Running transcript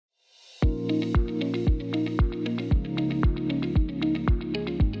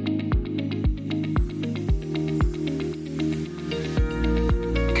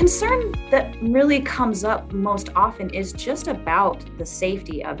concern that really comes up most often is just about the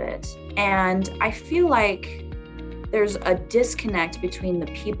safety of it. And I feel like there's a disconnect between the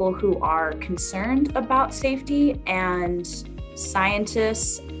people who are concerned about safety and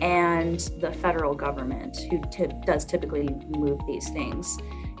scientists and the federal government who does typically move these things.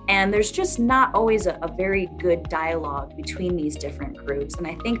 And there's just not always a very good dialogue between these different groups. And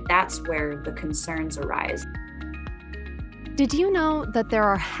I think that's where the concerns arise. Did you know that there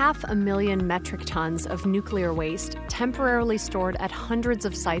are 500,000 metric tons of nuclear waste temporarily stored at hundreds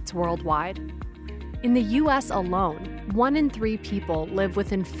of sites worldwide? In the US alone, 1 in 3 people live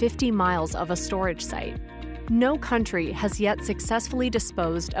within 50 miles of a storage site. No country has yet successfully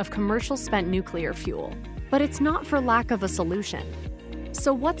disposed of commercial spent nuclear fuel, but it's not for lack of a solution.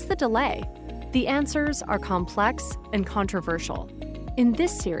 So what's the delay? The answers are complex and controversial. In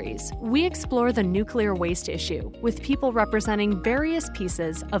this series, we explore the nuclear waste issue with people representing various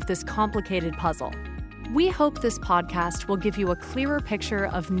pieces of this complicated puzzle. We hope this podcast will give you a clearer picture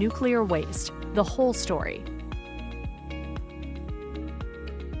of nuclear waste, the whole story.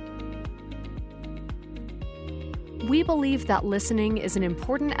 We believe that listening is an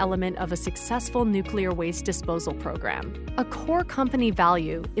important element of a successful nuclear waste disposal program. A core company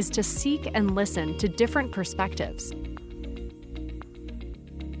value is to seek and listen to different perspectives.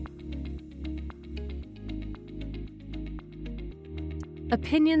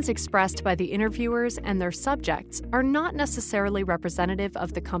 Opinions expressed by the interviewers and their subjects are not necessarily representative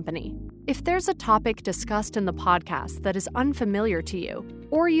of the company. If there's a topic discussed in the podcast that is unfamiliar to you,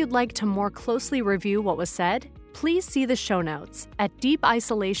 or you'd like to more closely review what was said, please see the show notes at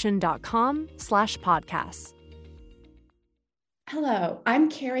deepisolation.com/podcasts. Hello, I'm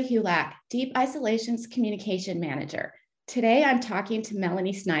Carrie Hulak, Deep Isolation's Communication Manager. Today I'm talking to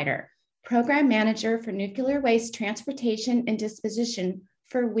Melanie Snyder, Program Manager for Nuclear Waste Transportation and Disposition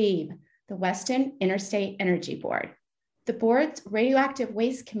for WEEB, the Western Interstate Energy Board. The board's Radioactive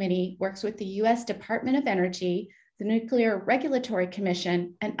Waste Committee works with the U.S. Department of Energy, the Nuclear Regulatory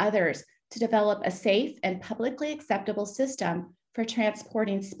Commission, and others to develop a safe and publicly acceptable system for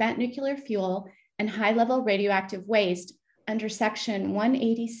transporting spent nuclear fuel and high-level radioactive waste under Section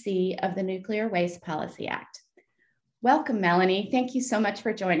 180C of the Nuclear Waste Policy Act. Welcome, Melanie. Thank you so much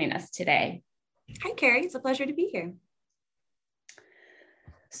for joining us today. Hi, Carrie. It's a pleasure to be here.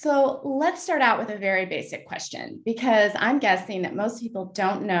 So let's start out with a very basic question, because I'm guessing that most people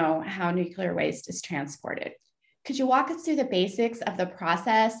don't know how nuclear waste is transported. Could you walk us through the basics of the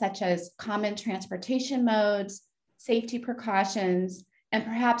process, such as common transportation modes, safety precautions, and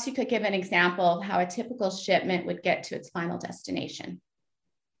perhaps you could give an example of how a typical shipment would get to its final destination?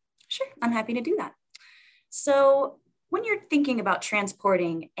 Sure, I'm happy to do that. So when you're thinking about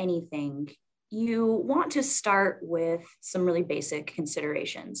transporting anything, you want to start with some really basic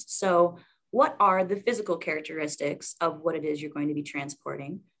considerations. So what are the physical characteristics of what it is you're going to be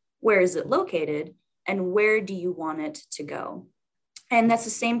transporting? Where is it located? And where do you want it to go? And that's the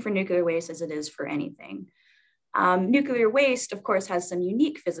same for nuclear waste as it is for anything. Nuclear waste, of course, has some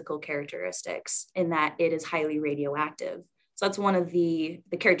unique physical characteristics in that it is highly radioactive. So that's one of the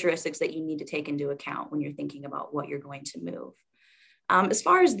characteristics that you need to take into account when you're thinking about what you're going to move. As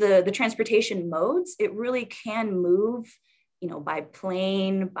far as the transportation modes, it really can move, by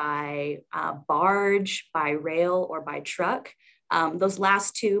plane, by barge, by rail, or by truck. Those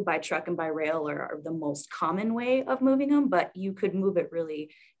last two, by truck and by rail, are the most common way of moving them, but you could move it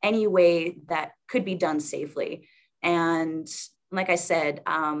really any way that could be done safely. And like I said,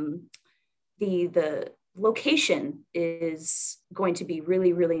 the location is going to be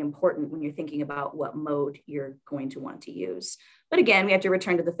really, really important when you're thinking about what mode you're going to want to use. But again, we have to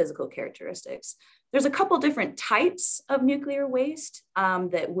return to the physical characteristics. There's a couple different types of nuclear waste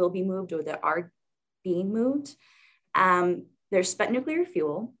that will be moved or that are being moved. There's spent nuclear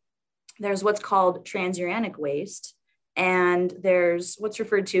fuel. There's what's called transuranic waste. And there's what's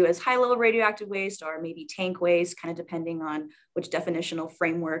referred to as high-level radioactive waste, or maybe tank waste, kind of depending on which definitional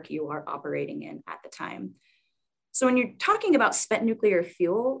framework you are operating in at the time. So when you're talking about spent nuclear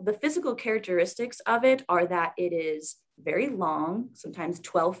fuel, the physical characteristics of it are that it is very long, sometimes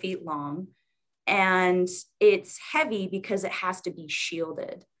 12 feet long, and it's heavy because it has to be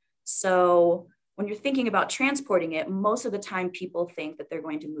shielded. So when you're thinking about transporting it, most of the time people think that they're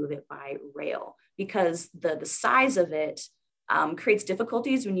going to move it by rail because the size of it creates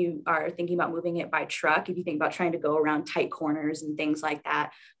difficulties when you are thinking about moving it by truck. If you think about trying to go around tight corners and things like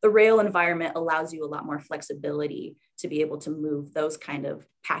that, the rail environment allows you a lot more flexibility to be able to move those kind of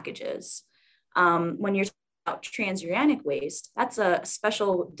packages. When you're talking about transuranic waste, that's a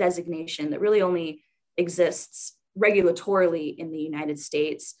special designation that really only exists regulatorily in the United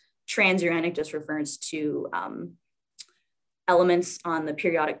States, transuranic just refers to elements on the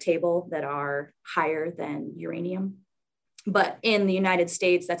periodic table that are higher than uranium. But in the United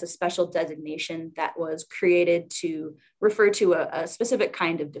States, that's a special designation that was created to refer to a specific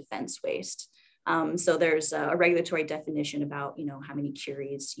kind of defense waste. So there's a regulatory definition about, how many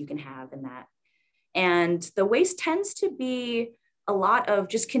curies you can have in that. And the waste tends to be a lot of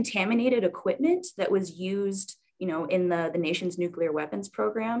just contaminated equipment that was used, in the nation's nuclear weapons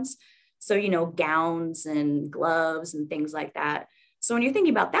programs. So, gowns and gloves and things like that. So when you're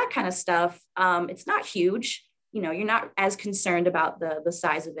thinking about that kind of stuff, it's not huge. You're not as concerned about the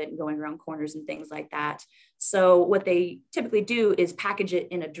size of it and going around corners and things like that. So what they typically do is package it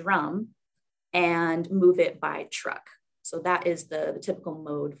in a drum and move it by truck. So that is the typical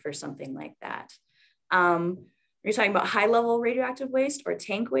mode for something like that. You're talking about high level radioactive waste or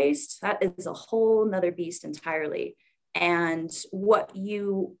tank waste. That is a whole nother beast entirely. And what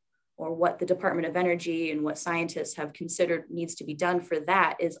the Department of Energy and what scientists have considered needs to be done for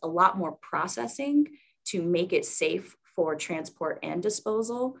that is a lot more processing to make it safe for transport and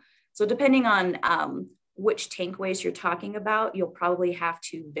disposal. So depending on which tank waste you're talking about, you'll probably have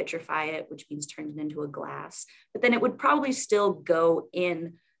to vitrify it, which means turn it into a glass, but then it would probably still go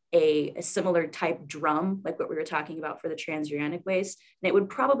in a similar type drum, like what we were talking about for the transuranic waste, and it would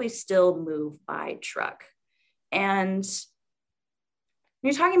probably still move by truck. And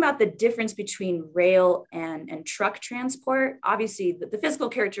when you're talking about the difference between rail and truck transport, obviously the physical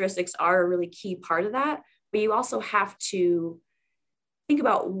characteristics are a really key part of that, but you also have to think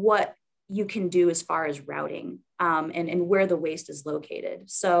about what you can do as far as routing and where the waste is located.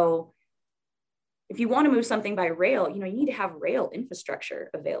 So if you want to move something by rail, you need to have rail infrastructure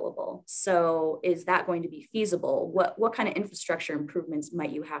available. So is that going to be feasible? What kind of infrastructure improvements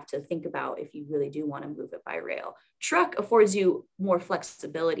might you have to think about if you really do want to move it by rail? Truck affords you more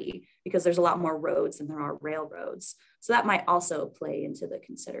flexibility because there's a lot more roads than there are railroads. So that might also play into the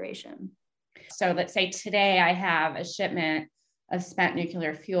consideration. So let's say today I have a shipment of spent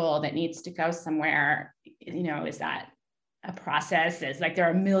nuclear fuel that needs to go somewhere, is that a process? Is like there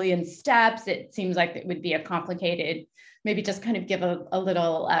are a million steps? It seems like it would be a complicated, maybe just kind of give a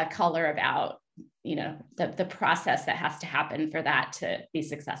little color about, the process that has to happen for that to be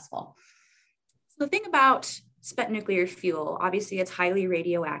successful. So the thing about spent nuclear fuel, obviously it's highly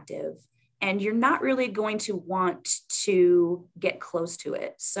radioactive and you're not really going to want to get close to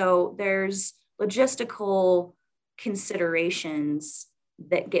it. So there's logistical considerations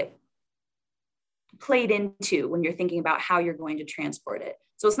that get played into when you're thinking about how you're going to transport it.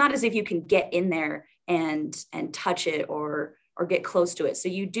 So it's not as if you can get in there and touch it or get close to it. So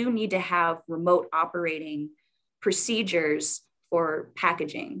you do need to have remote operating procedures for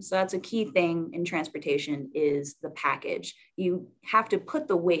packaging. So that's a key thing in transportation is the package. You have to put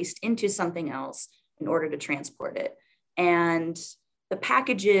the waste into something else in order to transport it. And the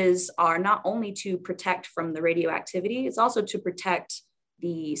packages are not only to protect from the radioactivity, it's also to protect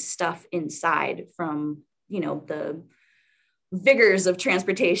the stuff inside from, the vigors of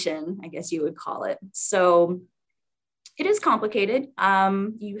transportation, I guess you would call it. So it is complicated.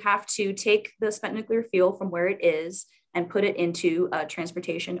 You have to take the spent nuclear fuel from where it is and put it into a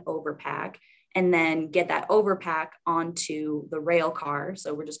transportation overpack and then get that overpack onto the rail car.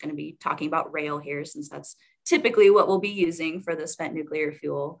 So we're just going to be talking about rail here since that's typically what we'll be using for the spent nuclear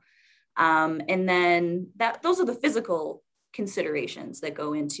fuel. And then those are the physical considerations that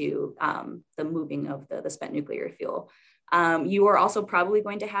go into the moving of the spent nuclear fuel. You are also probably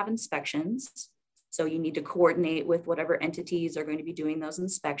going to have inspections. So you need to coordinate with whatever entities are going to be doing those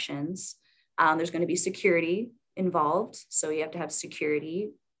inspections. There's going to be security involved. So you have to have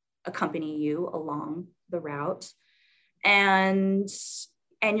security accompany you along the route. And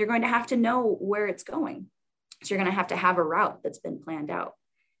you're going to have to know where it's going. So you're going to have a route that's been planned out.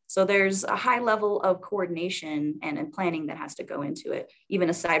 So there's a high level of coordination and planning that has to go into it, even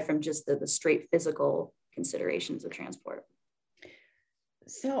aside from just the straight physical considerations of transport.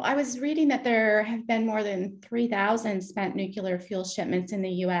 So I was reading that there have been more than 3,000 spent nuclear fuel shipments in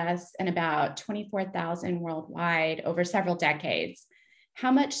the US and about 24,000 worldwide over several decades.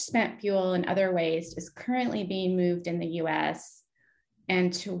 How much spent fuel and other waste is currently being moved in the US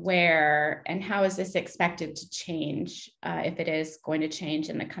and to where, and how is this expected to change if it is going to change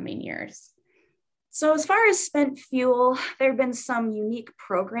in the coming years? So as far as spent fuel, there have been some unique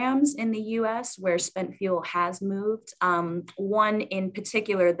programs in the US where spent fuel has moved. One in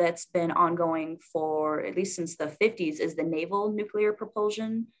particular that's been ongoing for at least since the 50s is the Naval Nuclear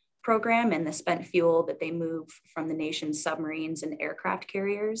Propulsion program and the spent fuel that they move from the nation's submarines and aircraft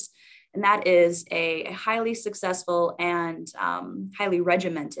carriers. And that is a highly successful and highly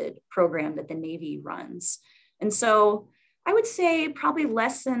regimented program that the Navy runs. And so I would say probably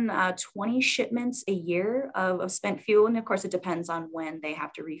less than 20 shipments a year of spent fuel. And of course, it depends on when they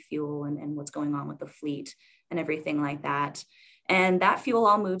have to refuel and what's going on with the fleet and everything like that. And that fuel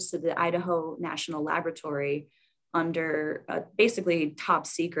all moves to the Idaho National Laboratory under basically top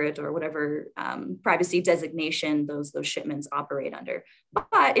secret or whatever privacy designation those shipments operate under.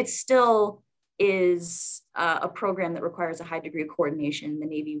 But it still is a program that requires a high degree of coordination. The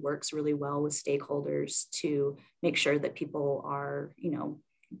Navy works really well with stakeholders to make sure that people are,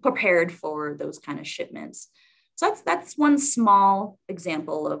 prepared for those kind of shipments. So that's one small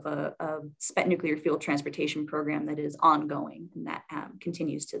example of a spent nuclear fuel transportation program that is ongoing and that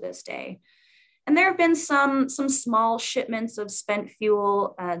continues to this day. And there have been some small shipments of spent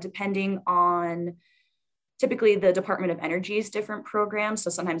fuel depending on typically the Department of Energy's different programs. So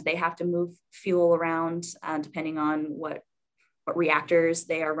sometimes they have to move fuel around depending on what reactors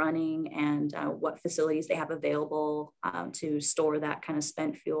they are running and what facilities they have available to store that kind of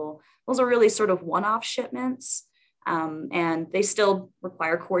spent fuel. Those are really sort of one-off shipments. And they still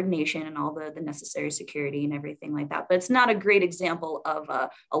require coordination and all the necessary security and everything like that. But it's not a great example of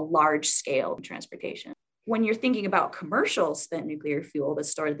a large scale transportation. When you're thinking about commercial spent nuclear fuel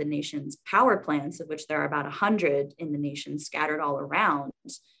that's stored at the nation's power plants, of which there are about 100 in the nation scattered all around,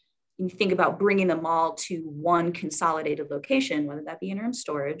 you think about bringing them all to one consolidated location, whether that be interim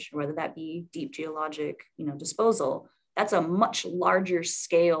storage or whether that be deep geologic disposal. That's a much larger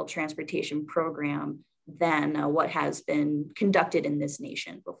scale transportation program than what has been conducted in this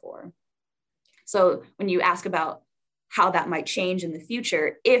nation before. So when you ask about how that might change in the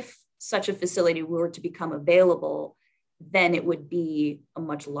future, if such a facility were to become available, then it would be a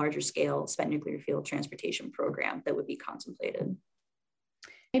much larger scale spent nuclear fuel transportation program that would be contemplated.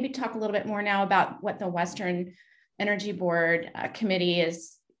 Maybe talk a little bit more now about what the Western Energy Board Committee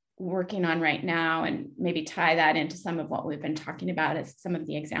is working on right now, and maybe tie that into some of what we've been talking about as some of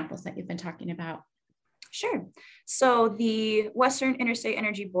the examples that you've been talking about. Sure. So the Western Interstate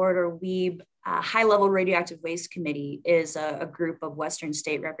Energy Board, or WEB, High-Level Radioactive Waste Committee, is a group of Western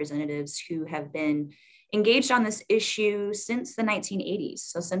state representatives who have been engaged on this issue since the 1980s,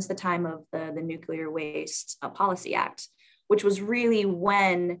 so since the time of the Nuclear Waste Policy Act, which was really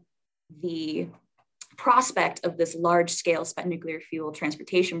when the prospect of this large-scale spent nuclear fuel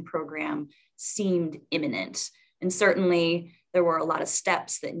transportation program seemed imminent. And certainly there were a lot of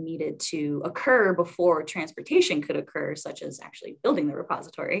steps that needed to occur before transportation could occur, such as actually building the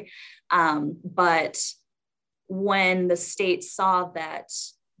repository. But when the state saw that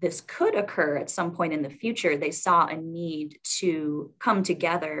this could occur at some point in the future, they saw a need to come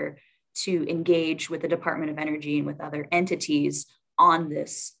together to engage with the Department of Energy and with other entities on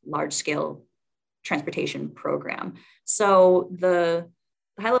this large-scale transportation program. So the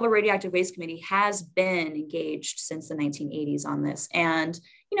High-Level Radioactive Waste Committee has been engaged since the 1980s on this. And,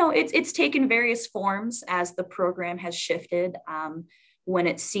 it's taken various forms as the program has shifted. When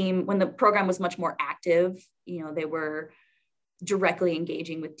the program was much more active, they were directly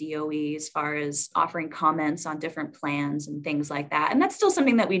engaging with DOE as far as offering comments on different plans and things like that. And that's still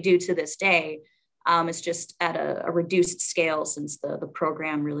something that we do to this day. It's just at a reduced scale since the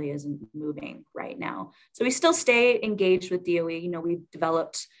program really isn't moving right now. So we still stay engaged with DOE. We've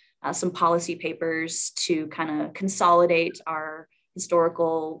developed some policy papers to kind of consolidate our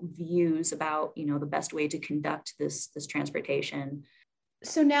historical views about, the best way to conduct this transportation.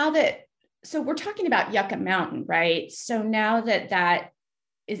 So so we're talking about Yucca Mountain, right? So now that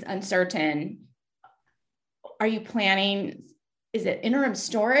is uncertain, are you planning? Is it interim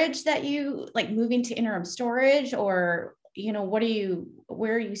storage that you moving to interim storage, or,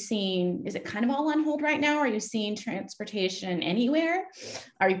 where are you seeing, is it kind of all on hold right now? Are you seeing transportation anywhere?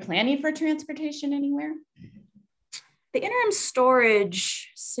 Are you planning for transportation anywhere? The interim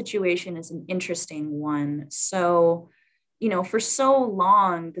storage situation is an interesting one. So, for so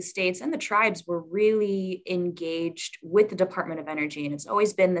long, the states and the tribes were really engaged with the Department of Energy. And it's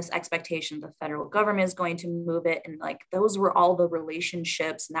always been this expectation the federal government is going to move it. And those were all the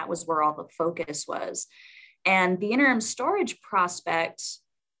relationships, and that was where all the focus was. And the interim storage prospect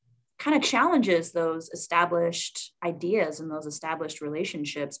kind of challenges those established ideas and those established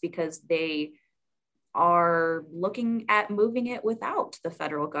relationships, because they are looking at moving it without the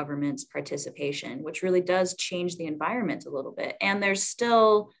federal government's participation, which really does change the environment a little bit. And there's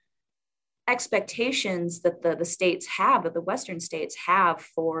still expectations that the states have, that the Western states have,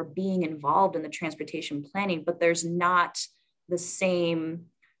 for being involved in the transportation planning, but there's not the same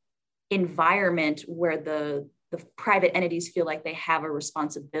environment where the private entities feel like they have a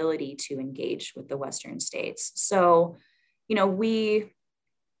responsibility to engage with the Western states. So, the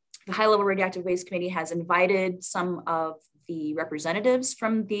High Level Radioactive Waste Committee has invited some of the representatives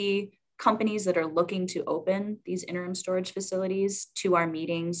from the companies that are looking to open these interim storage facilities to our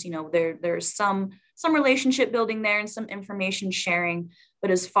meetings. There's some relationship building there and some information sharing, but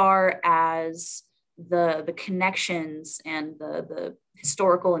as far as the connections and the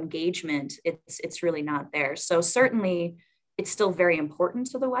historical engagement, it's really not there. So certainly it's still very important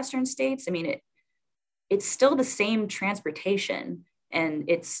to the Western states. I mean, it's still the same transportation, and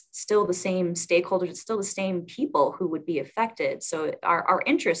it's still the same stakeholders, it's still the same people who would be affected. So our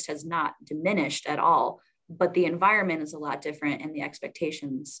interest has not diminished at all, but the environment is a lot different and the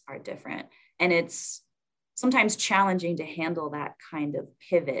expectations are different. And it's sometimes challenging to handle that kind of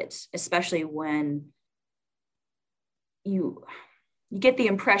pivot, especially when you get the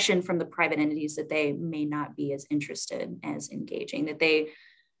impression from the private entities that they may not be as interested as engaging, that they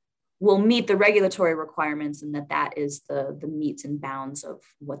will meet the regulatory requirements, and that is the metes and bounds of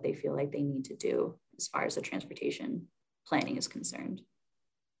what they feel like they need to do as far as the transportation planning is concerned.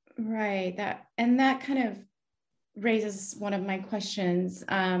 Right. That kind of raises one of my questions.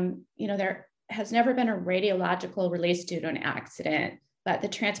 There has never been a radiological release due to an accident, but the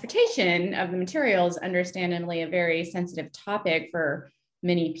transportation of the materials, understandably, a very sensitive topic for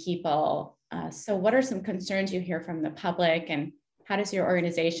many people. So what are some concerns you hear from the public, and how does your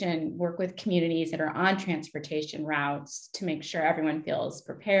organization work with communities that are on transportation routes to make sure everyone feels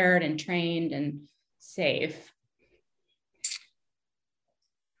prepared and trained and safe?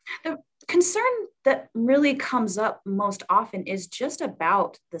 The concern that really comes up most often is just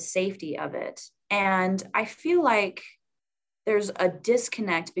about the safety of it. And I feel like there's a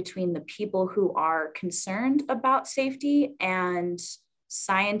disconnect between the people who are concerned about safety and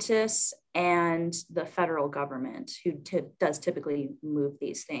scientists and the federal government, who does typically move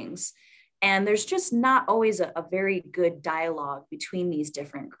these things. And there's just not always a very good dialogue between these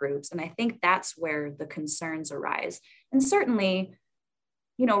different groups. And I think that's where the concerns arise. And certainly,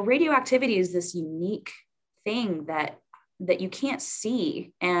 radioactivity is this unique thing that you can't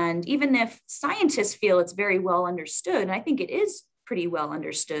see. And even if scientists feel it's very well understood, and I think it is pretty well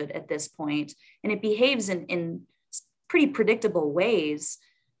understood at this point, and it behaves in pretty predictable ways,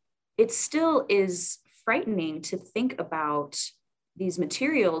 it still is frightening to think about these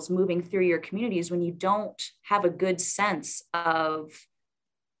materials moving through your communities when you don't have a good sense of,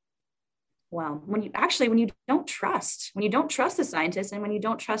 when you don't trust the scientists, and when you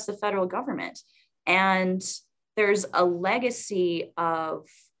don't trust the federal government. And there's a legacy of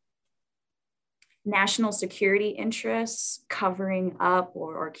national security interests covering up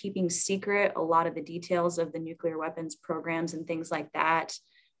or keeping secret a lot of the details of the nuclear weapons programs and things like that.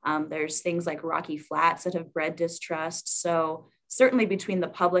 There's things like Rocky Flats that have bred distrust. So certainly between the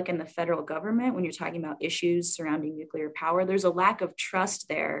public and the federal government, when you're talking about issues surrounding nuclear power, there's a lack of trust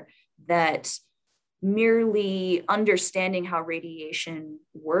there that merely understanding how radiation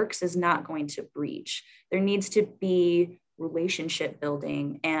works is not going to breach. There needs to be relationship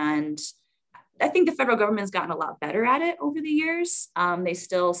building. And I think the federal government has gotten a lot better at it over the years. They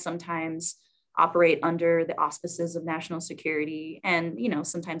still sometimes operate under the auspices of national security. And,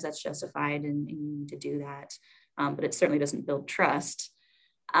 sometimes that's justified and you need to do that. But it certainly doesn't build trust.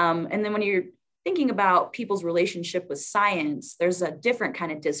 And then when you're thinking about people's relationship with science, there's a different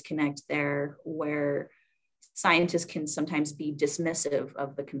kind of disconnect there, where scientists can sometimes be dismissive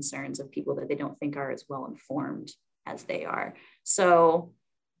of the concerns of people that they don't think are as well informed as they are. So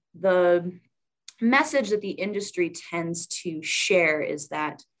the message that the industry tends to share is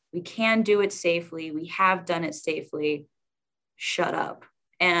that we can do it safely, we have done it safely, shut up.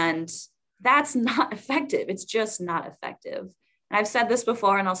 And that's not effective. It's just not effective. And I've said this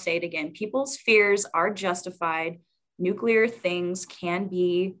before, and I'll say it again. People's fears are justified. Nuclear things can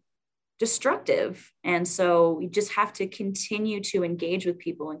be destructive. And so we just have to continue to engage with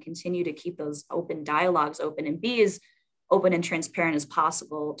people and continue to keep those open dialogues open and be as open and transparent as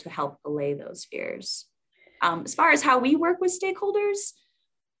possible to help allay those fears. As far as how we work with stakeholders,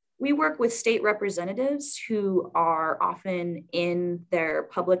 we work with state representatives who are often in their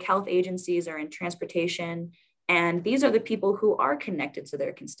public health agencies or in transportation. And these are the people who are connected to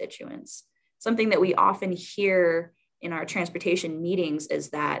their constituents. Something that we often hear in our transportation meetings is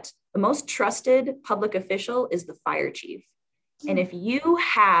that the most trusted public official is the fire chief. And if you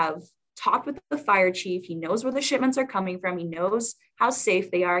have talked with the fire chief, he knows where the shipments are coming from, he knows how safe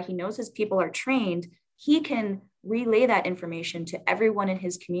they are, he knows his people are trained, he can relay that information to everyone in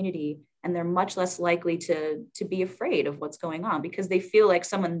his community and they're much less likely to be afraid of what's going on because they feel like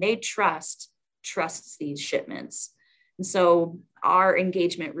someone they trusts these shipments. And so our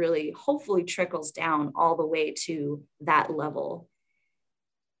engagement really hopefully trickles down all the way to that level.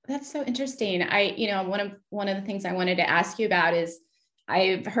 That's so interesting. One of the things I wanted to ask you about is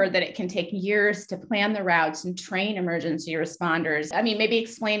I've heard that it can take years to plan the routes and train emergency responders. I mean, maybe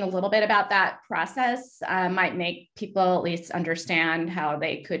explain a little bit about that process. Might make people at least understand how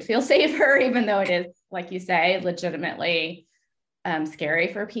they could feel safer, even though it is, like you say, legitimately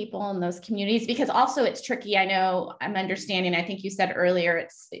scary for people in those communities, because also it's tricky. I know I'm understanding, I think you said earlier,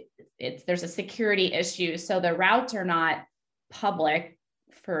 there's a security issue. So the routes are not public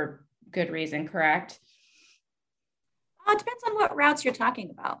for good reason, correct? It depends on what routes you're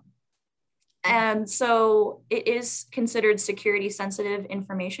talking about. And so it is considered security sensitive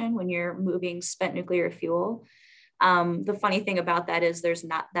information when you're moving spent nuclear fuel. The funny thing about that is there's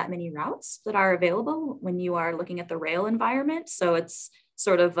not that many routes that are available when you are looking at the rail environment. So it's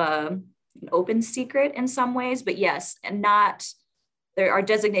sort of an open secret in some ways, but yes, there are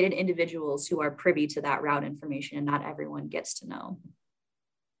designated individuals who are privy to that route information, and not everyone gets to know.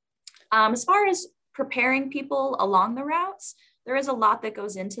 As far as preparing people along the routes, there is a lot that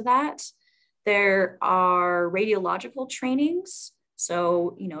goes into that. There are radiological trainings.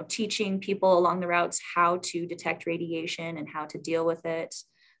 So, teaching people along the routes how to detect radiation and how to deal with it,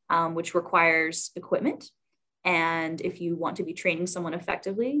 which requires equipment. And if you want to be training someone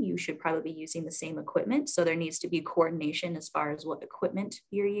effectively, you should probably be using the same equipment. So there needs to be coordination as far as what equipment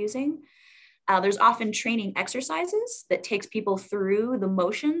you're using. There's often training exercises that takes people through the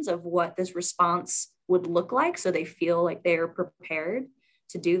motions of what this response would look like, so they feel like they're prepared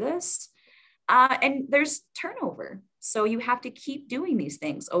to do this. And there's turnover. So you have to keep doing these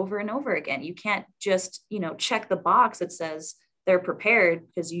things over and over again. You can't just, check the box that says they're prepared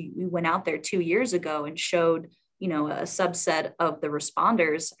because you went out there 2 years ago and showed, a subset of the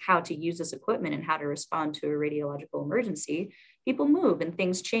responders how to use this equipment and how to respond to a radiological emergency. People move and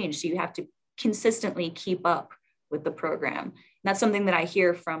things change. So you have to consistently keep up with the program. And that's something that I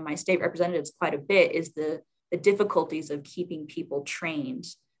hear from my state representatives quite a bit, is the difficulties of keeping people trained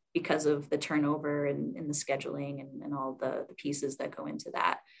because of the turnover and the scheduling and all the pieces that go into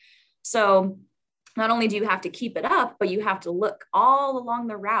that. So not only do you have to keep it up, but you have to look all along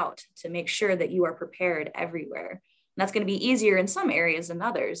the route to make sure that you are prepared everywhere. And that's going to be easier in some areas than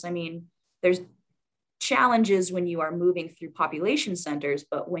others. I mean, there's challenges when you are moving through population centers,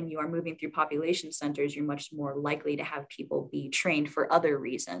 but when you are moving through population centers, you're much more likely to have people be trained for other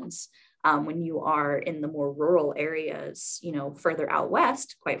reasons. When you are in the more rural areas, further out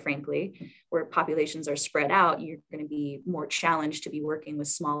west, quite frankly, where populations are spread out, you're going to be more challenged to be working with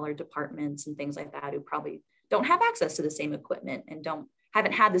smaller departments and things like that who probably don't have access to the same equipment and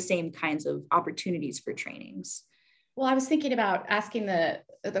haven't had the same kinds of opportunities for trainings. Well, I was thinking about asking the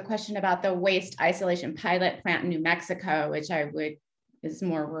question about the waste isolation pilot plant in New Mexico, which is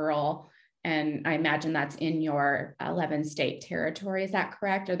more rural. And I imagine that's in your 11-state territory. Is that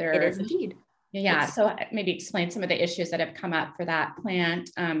correct? It is indeed. Yeah. So maybe explain some of the issues that have come up for that plant.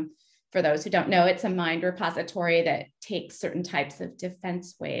 For those who don't know, it's a mined repository that takes certain types of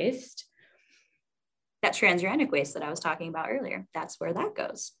defense waste. That transuranic waste that I was talking about earlier, that's where that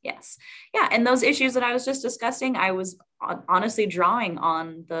goes. Yes. Yeah. And those issues that I was just discussing, I was honestly drawing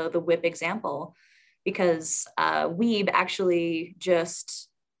on the WIPP example, because WEEB actually just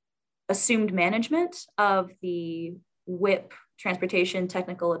assumed management of the WIPP Transportation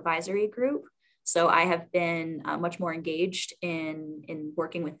Technical Advisory Group. So I have been much more engaged in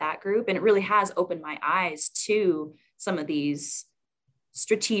working with that group. And it really has opened my eyes to some of these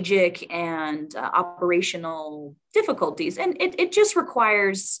strategic and operational difficulties. And it just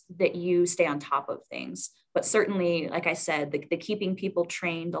requires that you stay on top of things. But certainly, like I said, the keeping people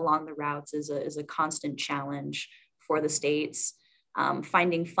trained along the routes is a constant challenge for the states.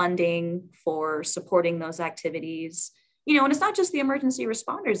 Finding funding for supporting those activities, and it's not just the emergency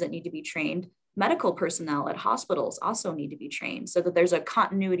responders that need to be trained. Medical personnel at hospitals also need to be trained so that there's a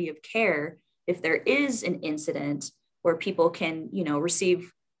continuity of care if there is an incident, where people can,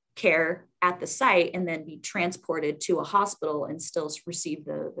 receive care at the site and then be transported to a hospital and still receive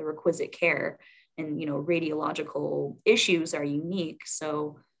the requisite care. And, radiological issues are unique.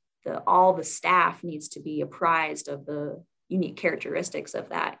 So all the staff needs to be apprised of the unique characteristics of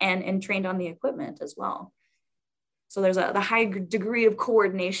that and trained on the equipment as well. So there's the high degree of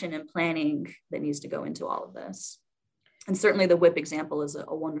coordination and planning that needs to go into all of this. And certainly the WIPP example is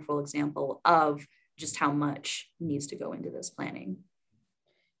a wonderful example of just how much needs to go into this planning.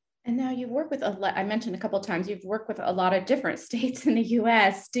 And now you work with I mentioned a couple of times, you've worked with a lot of different states in the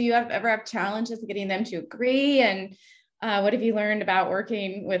US. Do you ever have challenges getting them to agree? And what have you learned about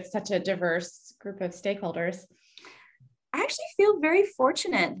working with such a diverse group of stakeholders? I actually feel very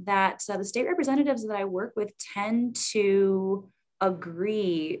fortunate that the state representatives that I work with tend to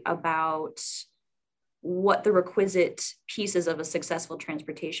agree about what the requisite pieces of a successful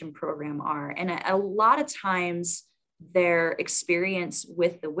transportation program are. And a lot of times, their experience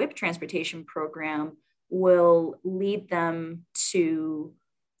with the WIP transportation program will lead them to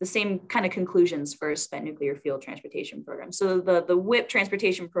the same kind of conclusions for a spent nuclear fuel transportation program. So the WIP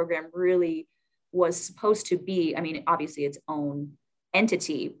transportation program really was supposed to be, I mean, obviously its own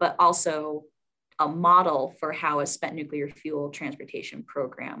entity, but also a model for how a spent nuclear fuel transportation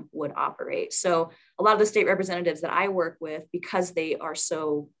program would operate. So a lot of the state representatives that I work with, because they are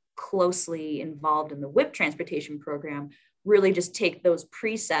so closely involved in the WIP transportation program, really just take those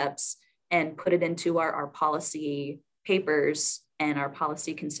precepts and put it into our policy papers and our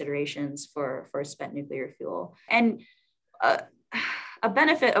policy considerations for spent nuclear fuel. And a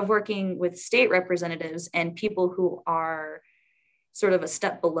benefit of working with state representatives and people who are sort of a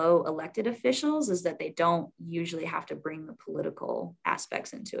step below elected officials is that they don't usually have to bring the political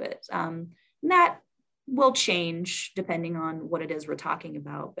aspects into it. That will change depending on what it is we're talking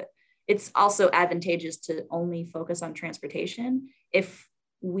about, but it's also advantageous to only focus on transportation. If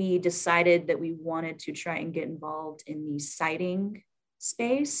we decided that we wanted to try and get involved in the siting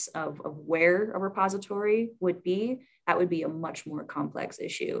space of where a repository would be, that would be a much more complex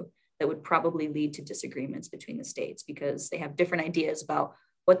issue that would probably lead to disagreements between the states because they have different ideas about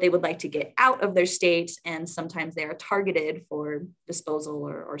what they would like to get out of their state. And sometimes they are targeted for disposal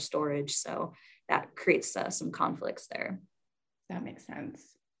or storage. So that creates some conflicts there. That makes sense.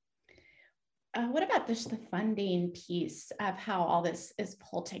 What about just the funding piece of how all this is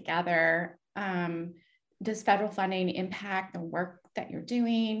pulled together? Does federal funding impact the work that you're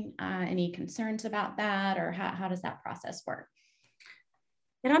doing? Any concerns about that, or how does that process work?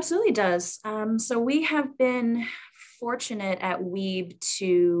 It absolutely does. So we have been fortunate at WEEB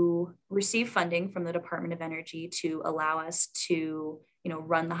to receive funding from the Department of Energy to allow us to,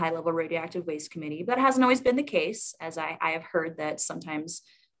 run the high-level radioactive waste committee. That hasn't always been the case, as I have heard that sometimes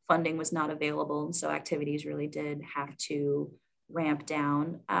funding was not available, and so activities really did have to ramp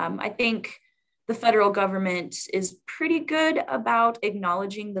down. I think the federal government is pretty good about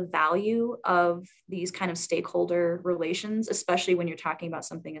acknowledging the value of these kind of stakeholder relations, especially when you're talking about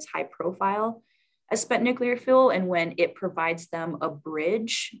something as high profile as spent nuclear fuel, and when it provides them a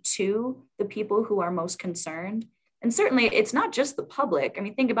bridge to the people who are most concerned. And certainly it's not just the public. I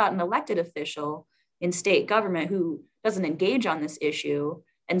mean, think about an elected official in state government who doesn't engage on this issue,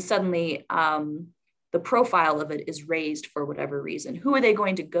 and suddenly the profile of it is raised for whatever reason. Who are they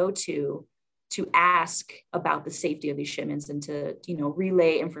going to go to ask about the safety of these shipments and to,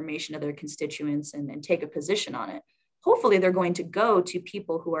 relay information to their constituents and take a position on it? Hopefully they're going to go to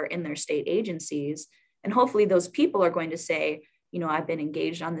people who are in their state agencies. And hopefully those people are going to say, I've been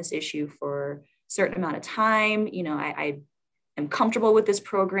engaged on this issue for a certain amount of time. I am comfortable with this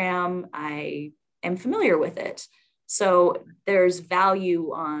program. I am familiar with it. So there's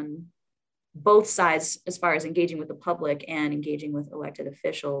value on both sides as far as engaging with the public and engaging with elected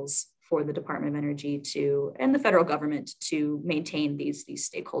officials for the Department of Energy and the federal government to maintain these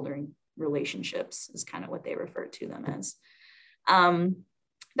stakeholder relationships is kind of what they refer to them as.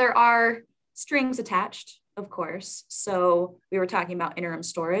 There are strings attached, of course. So we were talking about interim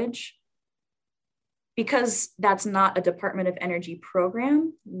storage. Because that's not a Department of Energy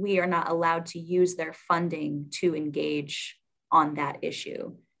program, we are not allowed to use their funding to engage on that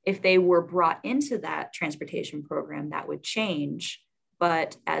issue. If they were brought into that transportation program, that would change.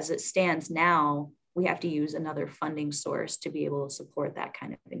 But as it stands now, we have to use another funding source to be able to support that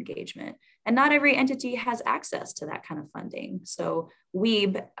kind of engagement. And not every entity has access to that kind of funding. So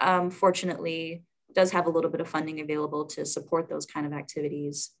WEEB, fortunately, does have a little bit of funding available to support those kind of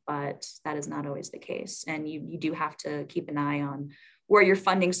activities, but that is not always the case. And you do have to keep an eye on where your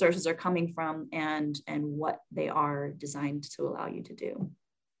funding sources are coming from and what they are designed to allow you to do.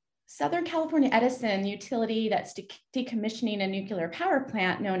 Southern California Edison, the utility that's decommissioning a nuclear power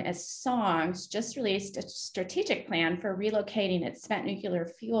plant known as SONGS, just released a strategic plan for relocating its spent nuclear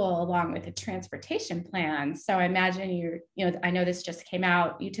fuel along with a transportation plan. So I imagine I know this just came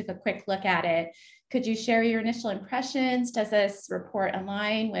out, you took a quick look at it. Could you share your initial impressions? Does this report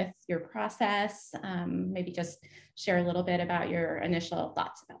align with your process? Maybe just share a little bit about your initial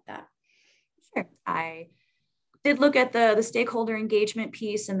thoughts about that. Sure. I did look at the stakeholder engagement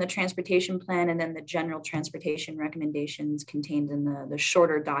piece and the transportation plan, and then the general transportation recommendations contained in the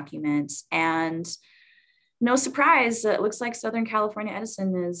shorter documents. And no surprise, it looks like Southern California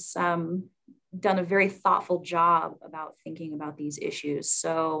Edison has done a very thoughtful job about thinking about these issues.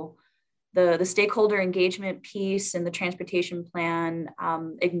 So the stakeholder engagement piece and the transportation plan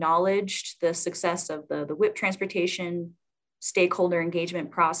acknowledged the success of the WIP transportation stakeholder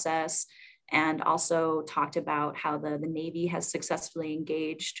engagement process, and also talked about how the Navy has successfully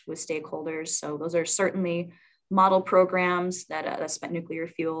engaged with stakeholders. So those are certainly model programs that a spent nuclear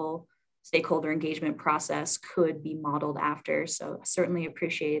fuel stakeholder engagement process could be modeled after. So I certainly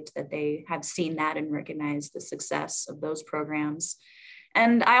appreciate that they have seen that and recognized the success of those programs.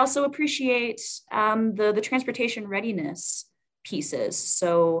 And I also appreciate the transportation readiness pieces.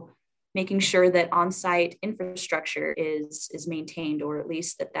 So making sure that on-site infrastructure is maintained, or at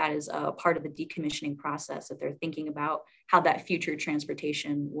least that is a part of the decommissioning process, that they're thinking about how that future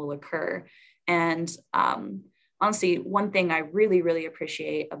transportation will occur. And honestly, one thing I really, really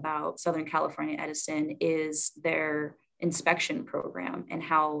appreciate about Southern California Edison is their inspection program, and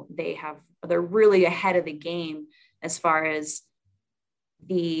how they're really ahead of the game as far as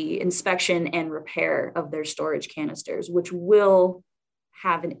the inspection and repair of their storage canisters, which will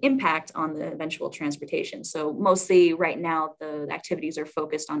have an impact on the eventual transportation. So mostly right now, the activities are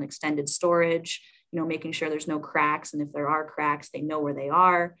focused on extended storage, making sure there's no cracks. And if there are cracks, they know where they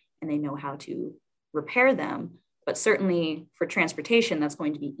are and they know how to repair them. But certainly for transportation, that's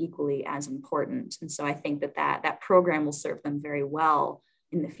going to be equally as important. And so I think that program will serve them very well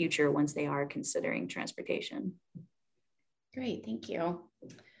in the future once they are considering transportation. Great, thank you.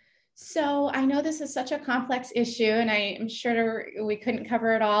 So I know this is such a complex issue, and I am sure we couldn't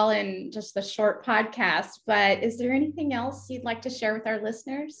cover it all in just the short podcast, but is there anything else you'd like to share with our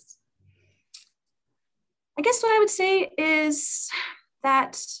listeners? I guess what I would say is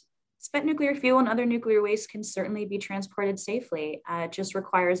that spent nuclear fuel and other nuclear waste can certainly be transported safely. It just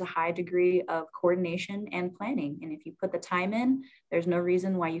requires a high degree of coordination and planning. And if you put the time in, there's no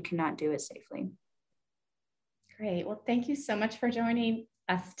reason why you cannot do it safely. Great. Well, thank you so much for joining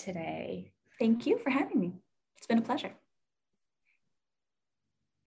us today. Thank you for having me. It's been a pleasure.